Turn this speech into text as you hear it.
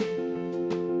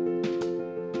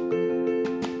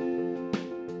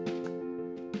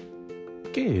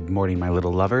Good morning, my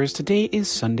little lovers. Today is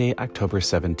Sunday, October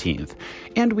 17th,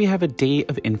 and we have a day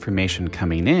of information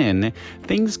coming in,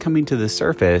 things coming to the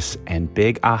surface, and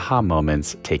big aha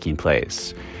moments taking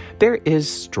place. There is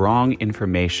strong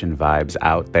information vibes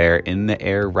out there in the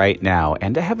air right now,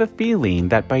 and I have a feeling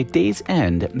that by day's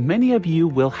end, many of you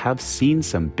will have seen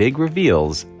some big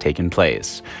reveals taking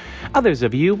place. Others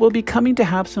of you will be coming to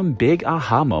have some big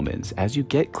aha moments as you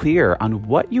get clear on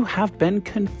what you have been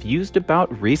confused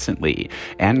about recently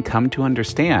and come to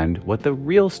understand what the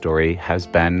real story has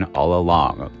been all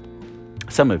along.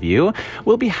 Some of you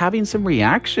will be having some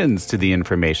reactions to the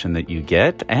information that you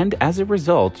get, and as a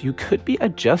result, you could be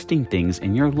adjusting things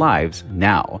in your lives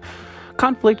now.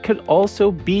 Conflict could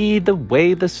also be the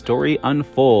way the story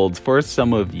unfolds for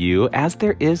some of you, as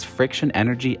there is friction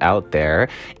energy out there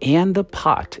and the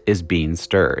pot is being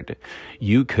stirred.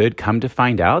 You could come to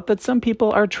find out that some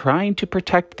people are trying to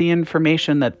protect the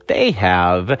information that they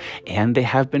have, and they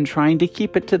have been trying to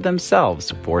keep it to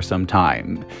themselves for some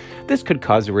time. This could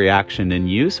cause a reaction in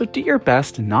you, so do your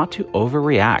best not to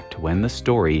overreact when the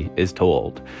story is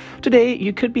told. Today,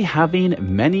 you could be having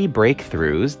many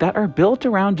breakthroughs that are built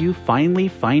around you finally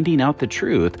finding out the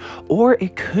truth, or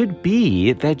it could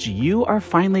be that you are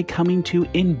finally coming to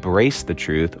embrace the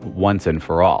truth once and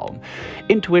for all.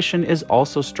 Intuition is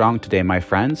also strong today, my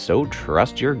friends, so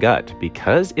trust your gut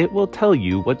because it will tell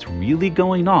you what's really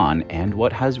going on and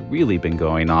what has really been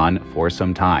going on for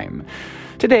some time.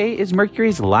 Today is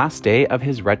Mercury's last day of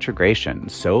his retrogression,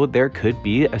 so there could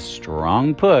be a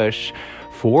strong push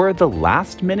for the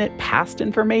last-minute past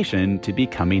information to be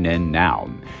coming in now.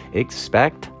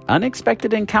 Expect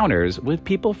unexpected encounters with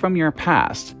people from your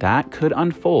past that could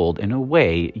unfold in a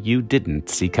way you didn't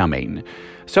see coming.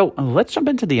 So let's jump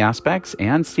into the aspects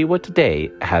and see what today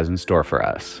has in store for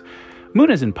us. Moon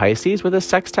is in Pisces with a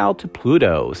sextile to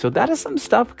Pluto, so that is some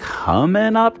stuff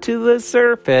coming up to the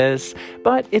surface,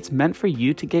 but it's meant for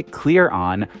you to get clear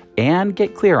on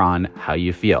how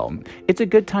you feel. It's a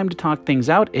good time to talk things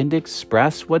out and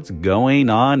express what's going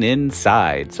on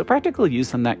inside. So practical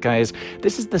use on that, guys.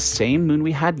 This is the same moon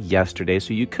we had yesterday,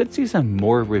 so you could see some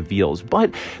more reveals,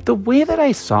 but the way that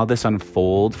I saw this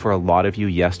unfold for a lot of you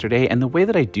yesterday, and the way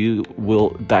that I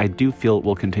do feel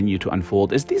will continue to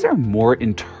unfold, is these are more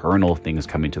internal things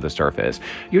coming to the surface.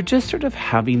 You're just sort of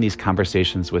having these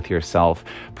conversations with yourself,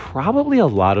 probably a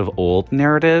lot of old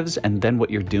narratives, and then what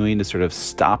you're doing is sort of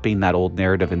stopping that old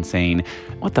narrative and saying,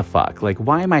 what the fuck? Like,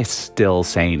 why am I still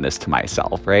saying this to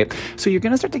myself, right? So you're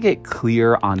going to start to get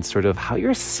clear on sort of how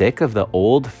you're sick of the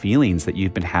old feelings that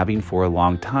you've been having for a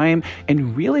long time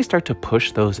and really start to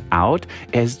push those out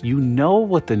as you know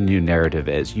what the new narrative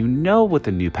is, you know what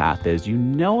the new path is, you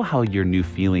know how your new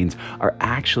feelings are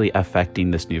actually affecting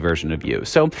this new version of you.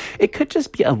 So it could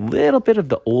just be a little bit of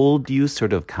the old you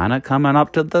sort of kind of coming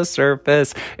up to the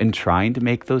surface and trying to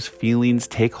make those feelings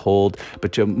take hold,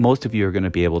 but most of you are going to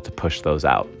be able to push those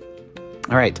out.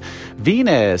 All right,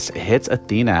 Venus hits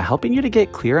Athena, helping you to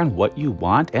get clear on what you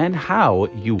want and how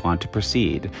you want to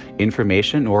proceed.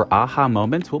 Information or aha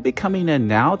moments will be coming in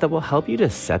now that will help you to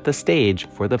set the stage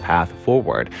for the path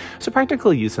forward. So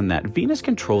practical use on that. Venus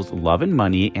controls love and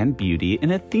money and beauty,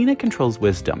 and Athena controls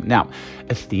wisdom. Now,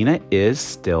 Athena is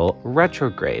still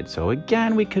retrograde, so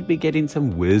again, we could be getting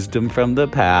some wisdom from the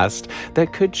past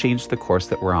that could change the course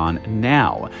that we're on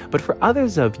now. But for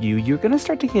others of you, you're going to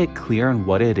start to get clear on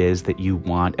what it is that you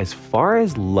want as far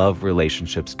as love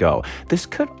relationships go. This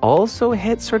could also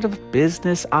hit sort of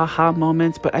business aha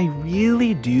moments, but I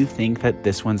really do think that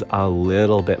this one's a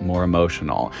little bit more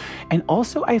emotional. And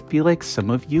also, I feel like some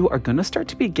of you are going to start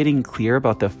to be getting clear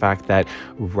about the fact that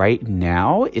right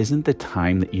now isn't the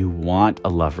time that you want a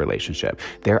love relationship.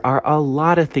 There are a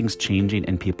lot of things changing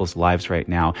in people's lives right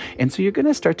now, and so you're going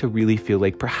to start to really feel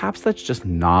like perhaps that's just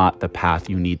not the path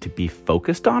you need to be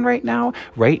focused on right now.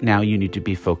 Right now, you need to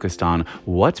be focused on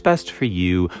what's best for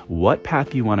you, what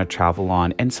path you want to travel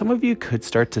on, and some of you could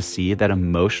start to see that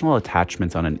emotional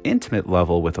attachments on an intimate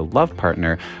level with a love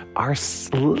partner are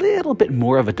a little bit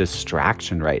more of a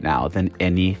distraction right now than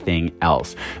anything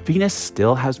else. Venus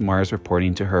still has Mars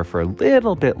reporting to her for a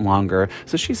little bit longer,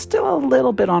 so she's still a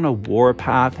little bit on a war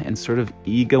path and sort of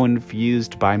ego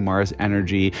infused by Mars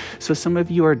energy. So some of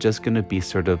you are just going to be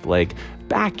sort of like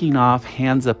backing off,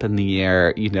 hands up in the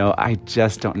air, I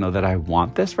just don't know that I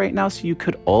want this right now. So you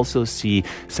could also see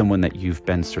someone that you've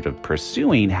been sort of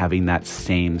pursuing having that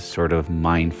same sort of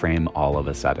mind frame all of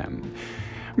a sudden.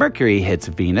 Mercury hits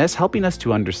Venus, helping us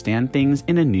to understand things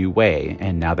in a new way.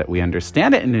 And now that we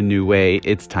understand it in a new way,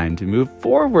 it's time to move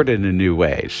forward in a new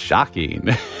way. Shocking.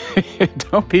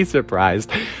 Don't be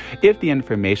surprised if the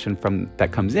information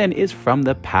that comes in is from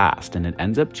the past and it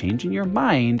ends up changing your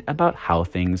mind about how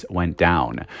things went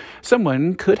down.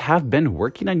 Someone could have been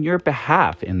working on your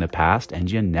behalf in the past and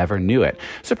you never knew it.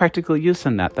 So practical use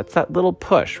on that's that little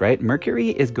push, right?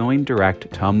 Mercury is going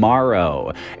direct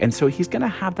tomorrow. And so he's going to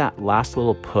have that last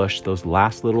little push, those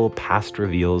last little past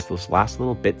reveals, those last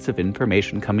little bits of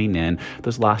information coming in,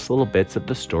 those last little bits of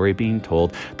the story being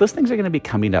told. Those things are going to be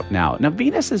coming up now. Now,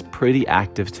 Venus is pretty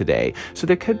active today, so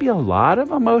there could be a lot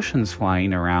of emotions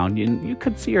flying around. You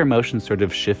could see your emotions sort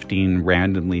of shifting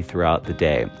randomly throughout the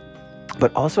day.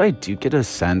 But also, I do get a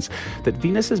sense that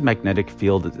Venus's magnetic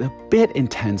field is a bit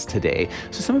intense today.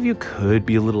 So some of you could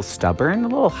be a little stubborn, a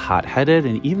little hot-headed,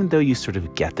 and even though you sort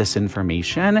of get this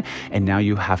information, and now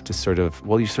you have to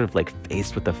you're sort of like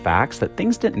faced with the facts that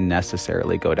things didn't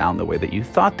necessarily go down the way that you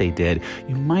thought they did,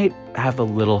 you might have a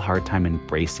little hard time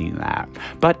embracing that.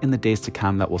 But in the days to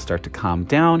come, that will start to calm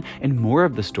down, and more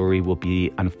of the story will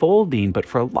be unfolding. But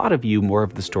for a lot of you, more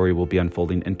of the story will be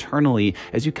unfolding internally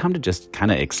as you come to just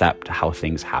kind of accept how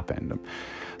things happened.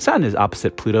 Sun is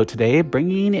opposite Pluto today,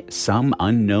 bringing some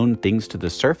unknown things to the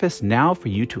surface now for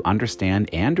you to understand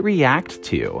and react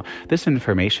to. This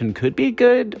information could be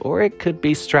good or it could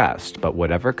be stressed, but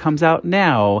whatever comes out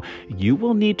now, you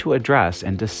will need to address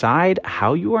and decide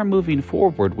how you are moving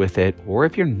forward with it or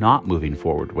if you're not moving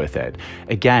forward with it.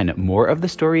 Again, more of the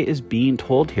story is being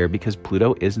told here because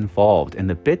Pluto is involved, and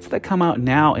the bits that come out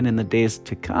now and in the days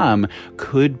to come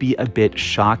could be a bit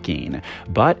shocking.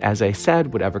 But as I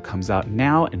said, whatever comes out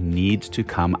now needs to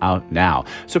come out now.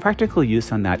 So practical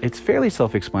use on that, it's fairly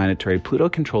self-explanatory. Pluto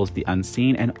controls the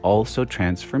unseen and also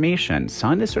transformation.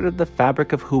 Sun is sort of the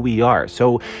fabric of who we are.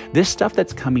 So this stuff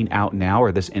that's coming out now,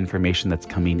 or this information that's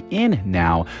coming in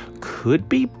now, could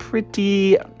be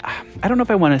pretty, I don't know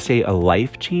if I want to say a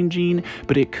life-changing,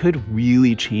 but it could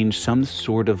really change some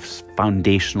sort of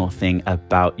foundational thing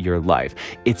about your life.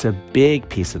 It's a big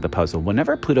piece of the puzzle.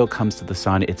 Whenever Pluto comes to the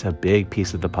sun, it's a big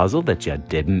piece of the puzzle that you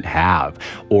didn't have.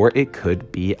 Or it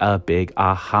could be a big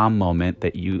aha moment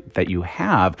that you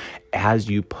have as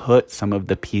you put some of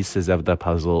the pieces of the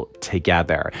puzzle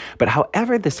together. But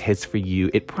however this hits for you,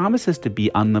 it promises to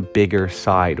be on the bigger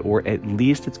side, or at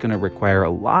least it's going to require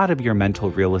a lot of your mental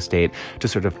real estate to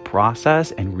sort of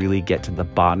process and really get to the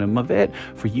bottom of it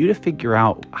for you to figure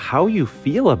out how you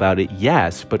feel about it,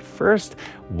 yes, but first,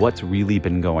 what's really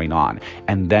been going on.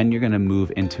 And then you're going to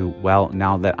move into, well,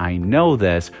 now that I know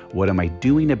this, what am I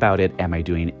doing about it? Am I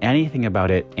doing anything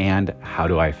about it? And how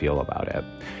do I feel about it?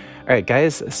 All right,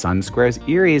 guys, Sun squares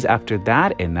Aries after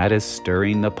that, and that is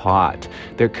stirring the pot.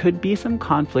 There could be some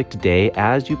conflict today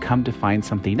as you come to find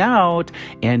something out,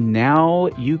 and now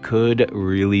you could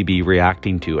really be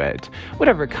reacting to it.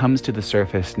 Whatever comes to the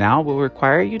surface now will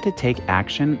require you to take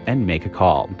action and make a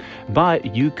call.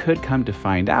 But you could come to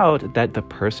find out that the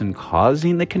person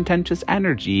causing the contentious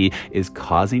energy is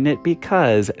causing it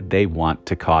because they want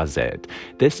to cause it.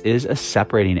 This is a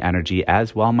separating energy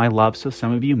as well, my love, so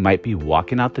some of you might be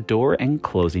walking out the door and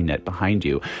closing it behind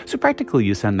you. So practical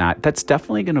use on that's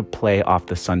definitely going to play off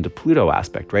the Sun to Pluto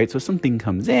aspect, right? So something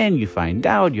comes in, you find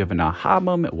out, you have an aha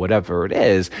moment, whatever it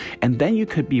is, and then you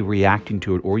could be reacting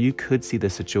to it, or you could see the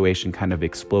situation kind of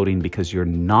exploding because you're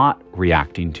not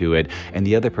reacting to it, and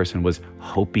the other person was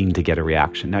hoping to get a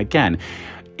reaction. Now again,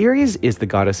 Aries is the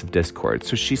goddess of discord,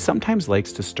 so she sometimes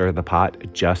likes to stir the pot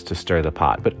just to stir the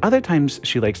pot, but other times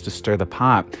she likes to stir the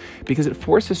pot because it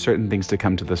forces certain things to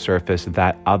come to the surface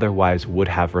that otherwise would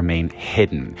have remained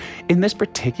hidden. In this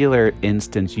particular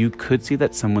instance, you could see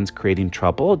that someone's creating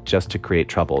trouble just to create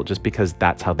trouble, just because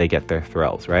that's how they get their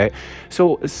thrills, right?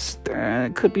 So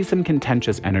there could be some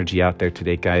contentious energy out there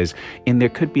today, guys, and there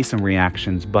could be some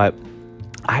reactions, but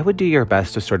I would do your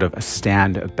best to sort of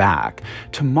stand back.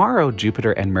 Tomorrow,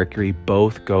 Jupiter and Mercury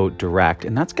both go direct,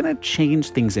 and that's going to change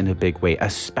things in a big way,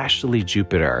 especially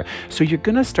Jupiter. So you're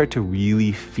going to start to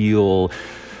really feel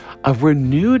a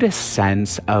renewed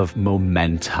sense of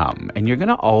momentum, and you're going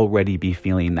to already be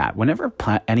feeling that. Whenever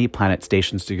any planet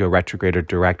stations to go retrograde or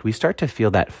direct, we start to feel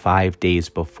that 5 days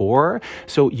before.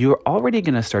 So you're already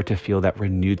going to start to feel that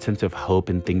renewed sense of hope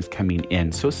and things coming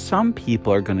in. So some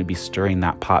people are going to be stirring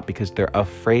that pot because they're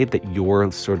afraid that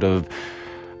you're sort of,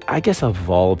 I guess,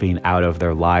 evolving out of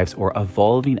their lives or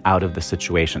evolving out of the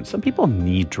situation. Some people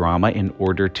need drama in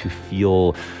order to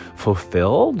feel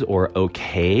fulfilled or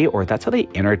okay, or that's how they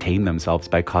entertain themselves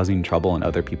by causing trouble in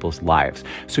other people's lives.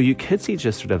 So you could see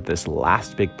just sort of this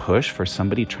last big push for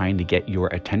somebody trying to get your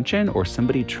attention, or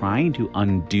somebody trying to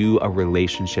undo a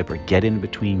relationship or get in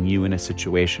between you and a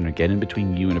situation or get in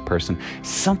between you and a person,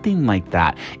 something like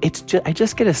that. I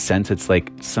just get a sense it's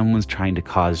like someone's trying to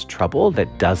cause trouble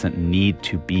that doesn't need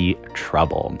to be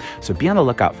trouble. So be on the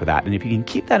lookout for that. And if you can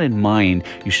keep that in mind,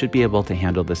 you should be able to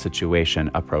handle the situation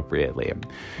appropriately.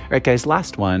 All right, guys,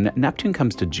 last one. Neptune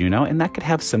comes to Juno, and that could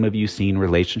have some of you seeing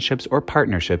relationships or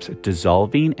partnerships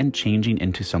dissolving and changing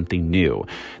into something new.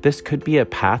 This could be a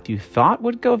path you thought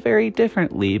would go very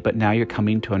differently, but now you're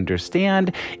coming to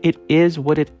understand it is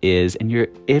what it is, and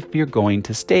if you're going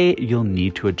to stay, you'll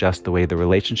need to adjust the way the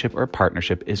relationship or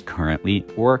partnership is currently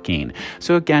working.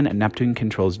 So again, Neptune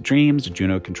controls dreams,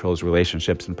 Juno controls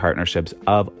relationships and partnerships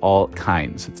of all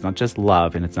kinds. It's not just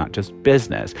love, and it's not just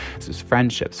business. This is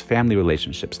friendships, family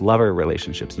relationships, lover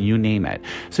relationships, you name it.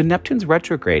 So Neptune's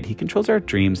retrograde, he controls our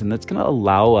dreams, and that's going to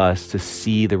allow us to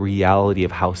see the reality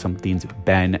of how something's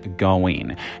been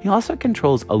going. He also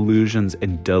controls illusions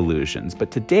and delusions,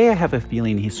 but today I have a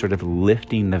feeling he's sort of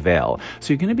lifting the veil.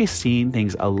 So you're going to be seeing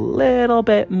things a little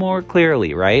bit more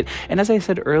clearly, right? And as I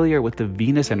said earlier, with the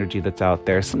Venus energy that's out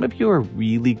there, some of you are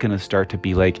really going to start to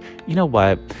be like, you know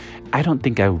what? I don't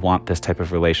think I want this type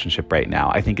of relationship right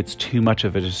now. I think it's too much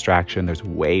of a distraction. There's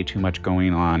way too much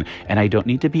going on, and I don't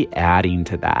need to be adding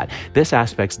to that. This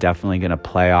aspect's definitely going to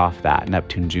play off that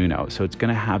Neptune-Juno. So it's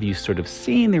going to have you sort of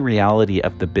seeing the reality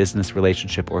of the business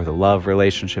relationship or the love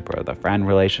relationship or the friend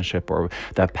relationship or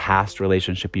the past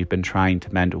relationship you've been trying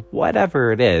to mend,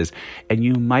 whatever it is. And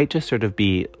you might just sort of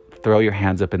throw your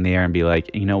hands up in the air and be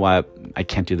like, you know what, I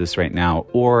can't do this right now,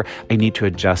 or I need to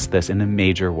adjust this in a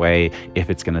major way if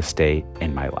it's going to stay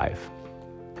in my life.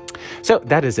 So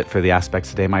that is it for the aspects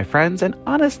today, my friends. And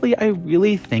honestly, I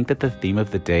really think that the theme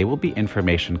of the day will be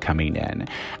information coming in.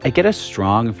 I get a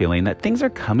strong feeling that things are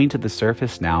coming to the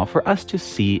surface now for us to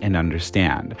see and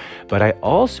understand. But I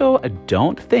also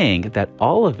don't think that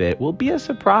all of it will be a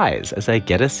surprise, as I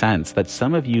get a sense that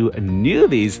some of you knew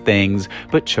these things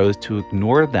but chose to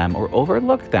ignore them or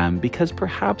overlook them because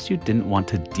perhaps you didn't want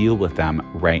to deal with them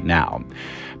right now.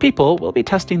 People will be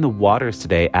testing the waters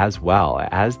today as well,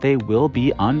 as they will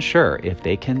be unsure if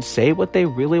they can say what they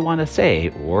really want to say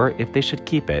or if they should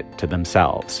keep it to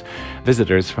themselves.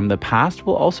 Visitors from the past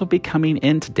will also be coming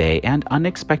in today, and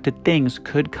unexpected things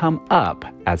could come up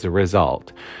as a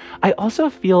result. I also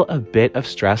feel a bit of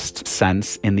stressed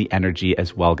sense in the energy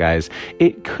as well, guys.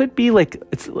 It could be like,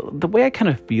 it's the way I kind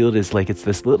of feel it is like it's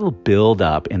this little build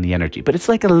up in the energy, but it's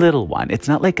like a little one. It's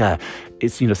not like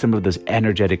it's some of those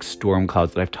energetic storm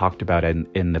clouds that I've talked about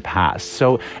in the past.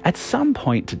 So at some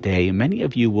point today, many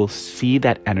of you will see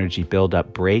that energy build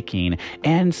up breaking,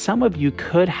 and some of you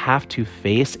could have to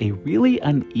face a really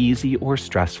uneasy or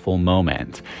stressful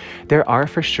moment. There are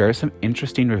for sure some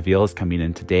interesting reveals coming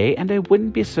in today, and I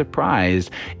wouldn't be surprised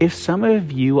if some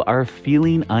of you are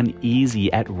feeling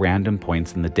uneasy at random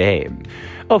points in the day.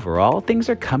 Overall, things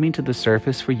are coming to the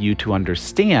surface for you to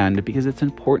understand because it's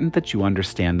important that you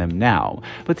understand them now.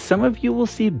 But some of you will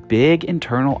see big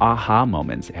internal aha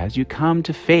moments as you come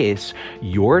to face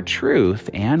your truth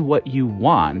and what you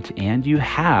want, and you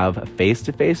have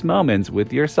face-to-face moments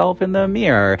with yourself in the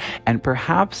mirror and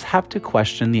perhaps have to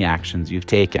question the actions you've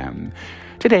taken.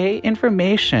 Today,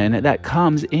 information that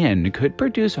comes in could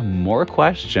produce more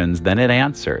questions than it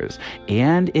answers,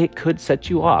 and it could set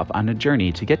you off on a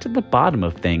journey to get to the bottom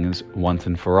of things once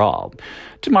and for all.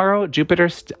 Tomorrow, Jupiter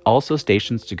also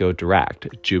stations to go direct.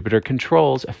 Jupiter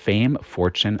controls fame,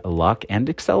 fortune, luck, and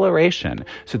acceleration,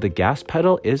 so the gas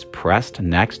pedal is pressed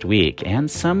next week, and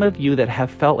some of you that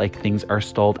have felt like things are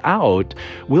stalled out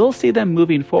will see them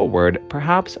moving forward,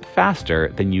 perhaps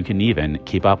faster than you can even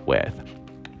keep up with.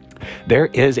 There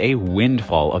is a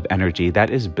windfall of energy that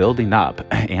is building up,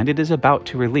 and it is about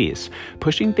to release,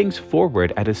 pushing things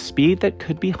forward at a speed that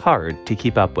could be hard to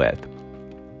keep up with.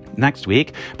 Next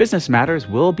week, business matters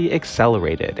will be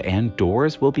accelerated and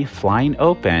doors will be flying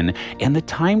open, and the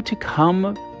time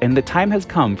has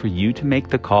come for you to make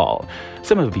the call.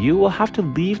 Some of you will have to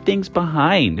leave things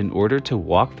behind in order to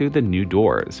walk through the new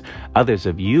doors. Others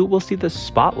of you will see the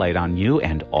spotlight on you,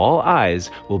 and all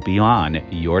eyes will be on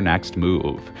your next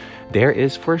move. There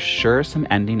is for sure some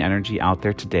ending energy out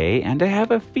there today, and I have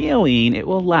a feeling it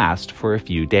will last for a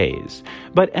few days.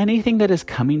 But anything that is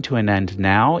coming to an end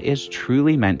now is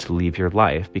truly meant to leave your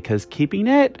life, because keeping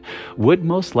it would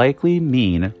most likely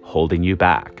mean holding you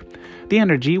back. The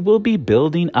energy will be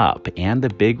building up, and the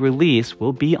big release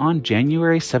will be on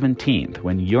January 17th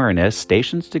when Uranus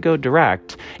stations to go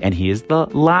direct, and he is the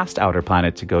last outer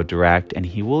planet to go direct, and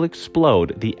he will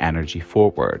explode the energy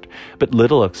forward. But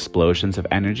little explosions of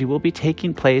energy will be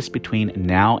taking place between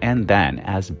now and then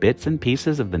as bits and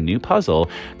pieces of the new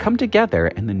puzzle come together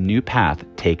and the new path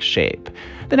takes shape.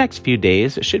 The next few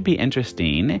days should be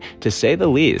interesting, to say the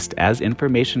least, as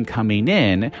information coming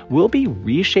in will be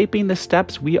reshaping the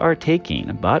steps we are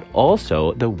taking, but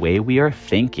also the way we are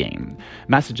thinking.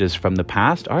 Messages from the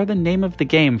past are the name of the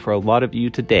game for a lot of you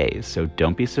today, so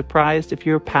don't be surprised if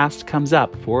your past comes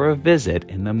up for a visit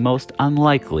in the most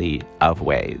unlikely of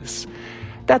ways.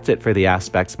 That's it for the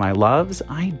aspects, my loves.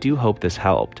 I do hope this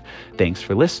helped. Thanks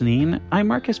for listening. I'm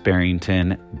Marcus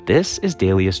Barrington. This is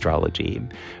Daily Astrology.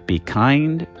 Be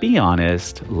kind, be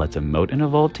honest, let's emote and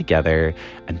evolve together.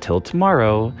 Until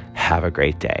tomorrow, have a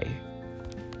great day.